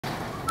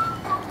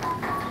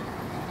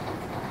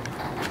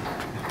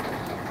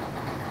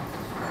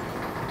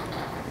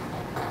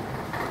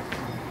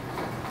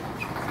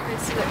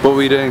What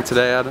were you doing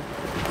today, Adam?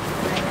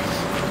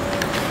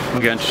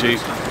 I'm going to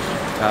shoot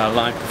a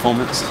live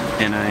performance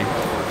in a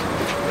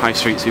high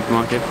street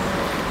supermarket.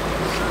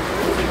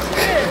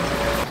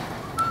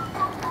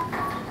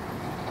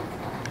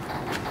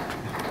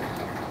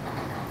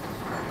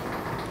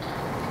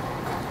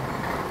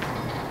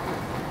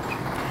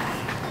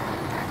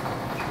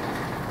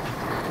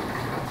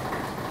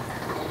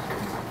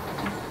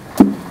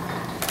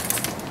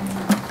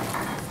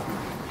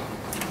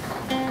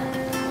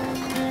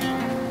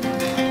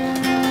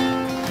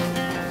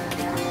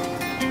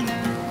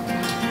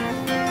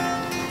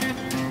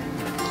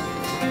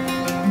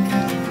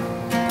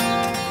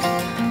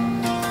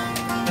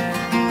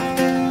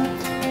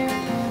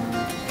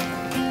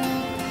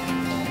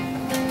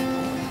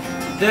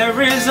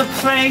 There is a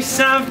place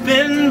I've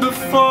been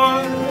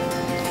before,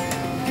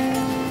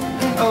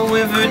 a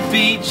withered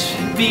beach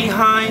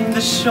behind the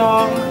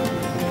shore.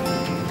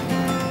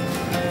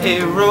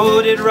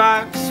 Eroded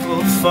rocks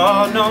will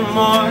fall no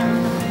more,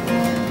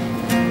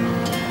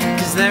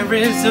 'cause there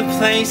is a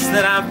place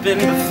that I've been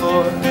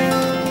before.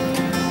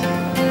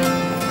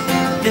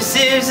 This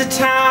is a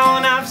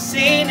town I've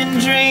seen in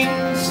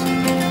dreams,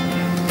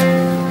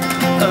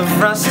 of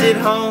rusted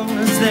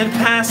homes that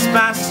pass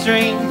by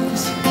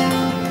streams,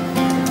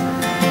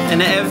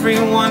 and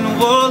everyone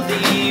will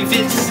leave,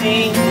 it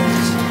seems,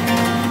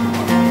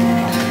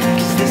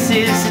 'cause this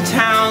is a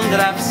town that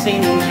I've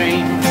seen in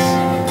dreams.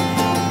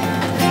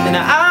 And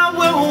I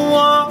will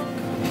walk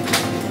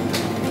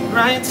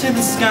right to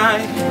the sky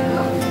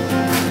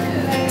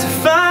to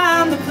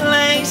find the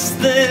place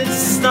that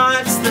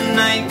starts the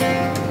night.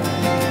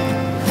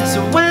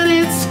 So when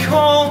it's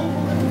cold,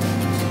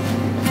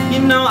 you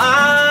know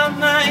I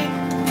might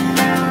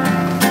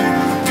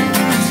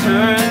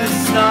turn the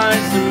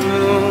stars and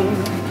moon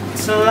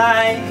to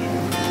light.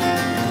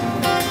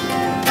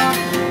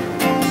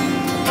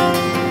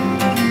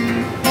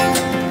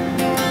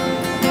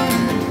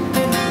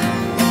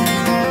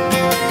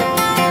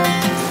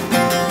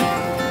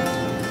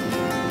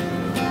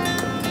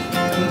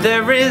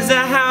 There is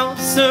a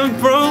house of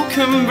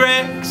broken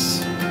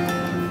bricks,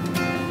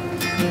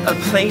 a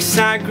place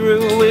I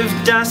grew with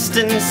dust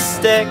and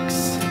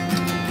sticks,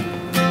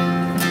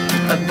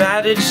 a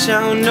battered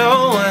shell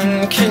no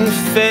one can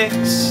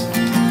fix.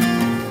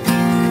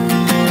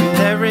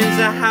 There is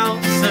a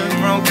house of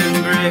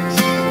broken bricks.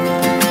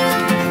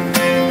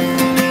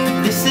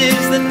 This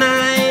is the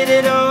night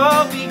it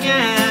all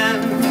began,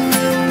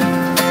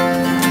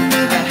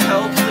 a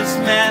helpless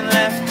man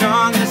left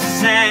on the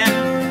sand.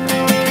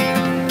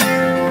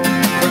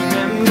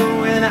 Remember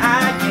when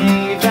I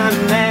gave that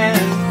man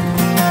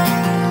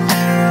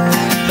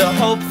the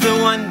hope that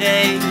one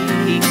day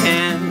he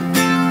can,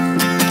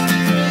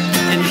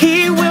 and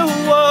he will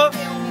walk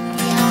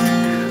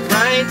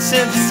right to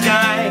the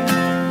sky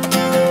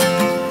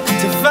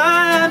to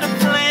find a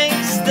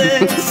place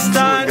that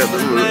starts the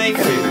night.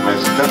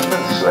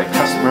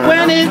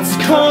 When it's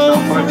cold,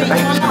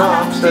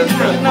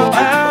 no,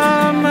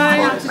 I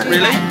might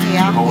really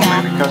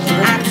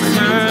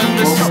turn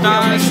the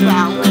stars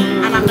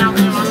and I'm now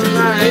going to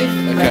light.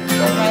 Okay.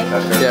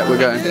 Yeah, we're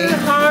going.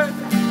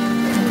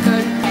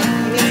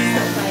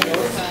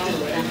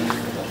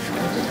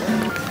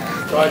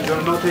 Right, do you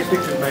want to not take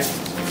pictures, mate?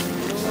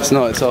 It's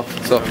not, it's off.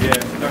 It's off. Yeah.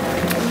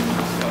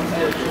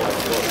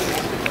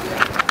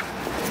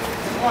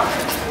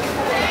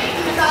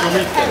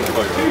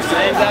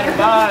 Save that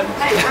bond.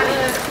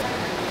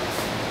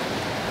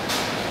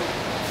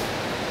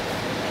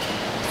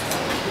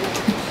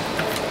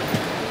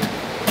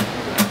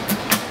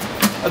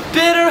 A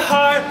bitter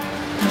heart,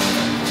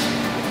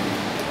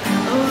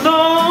 a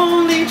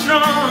lonely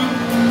drum,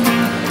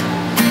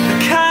 the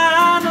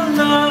kind of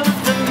love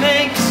that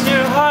makes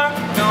your heart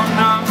go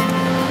numb.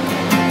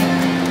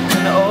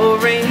 In the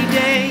old rainy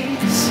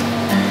days,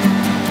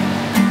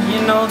 you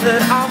know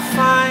that I'll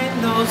find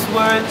those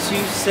words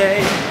you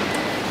say,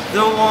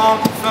 the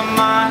warmth of a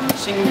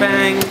marching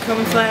band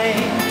can play,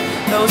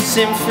 those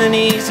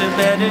symphonies of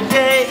better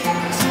days,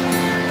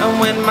 and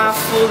when my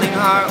fooling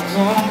heart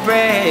won't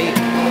break,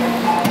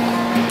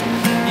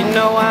 you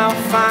know I'll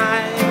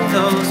find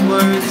those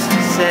words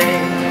to say.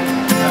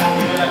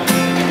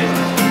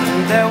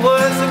 There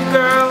was a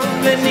girl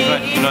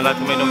beneath. You're not allowed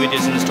to make no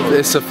videos in the store.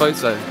 It's a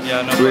photo.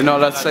 Yeah, no. We're not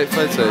allowed to take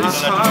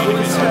photos.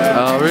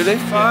 Oh, really?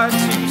 Far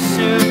too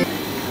soon.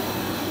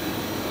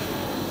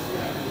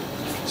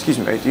 Excuse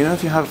me, mate, do you know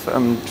if you have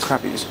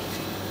crabbies?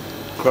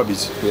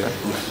 Crabbies? Yeah.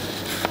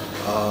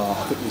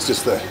 I think it's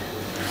just there.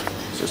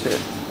 It's just here.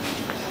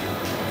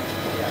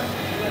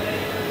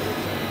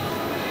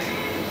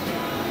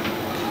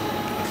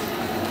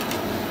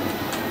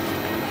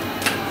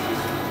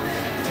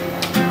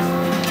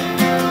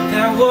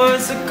 There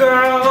was a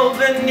girl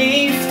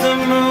beneath the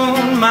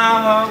moon, my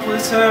heart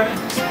was hurt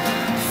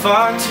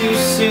far too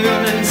soon,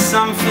 and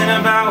something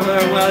about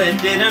her, well,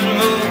 it didn't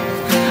move.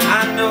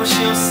 I know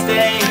she'll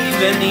stay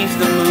beneath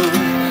the moon.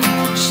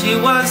 She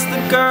was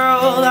the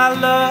girl I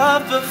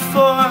loved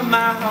before.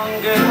 My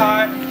hungered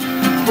heart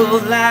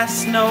will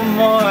last no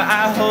more.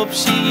 I hope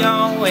she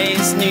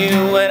always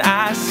knew what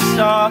I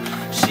saw.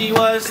 She she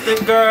was the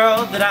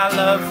girl that I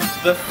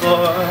loved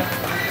before.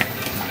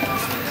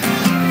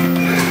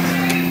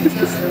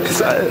 Is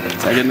that it?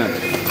 Is that good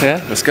enough?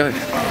 Yeah? Let's go.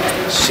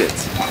 Shit.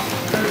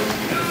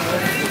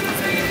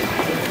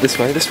 This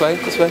way, this way,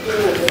 this way.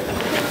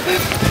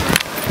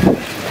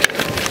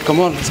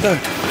 Come on, let's go.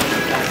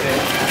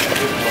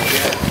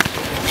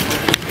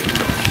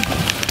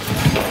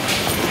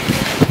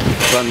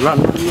 Run, run,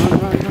 run, run,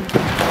 run.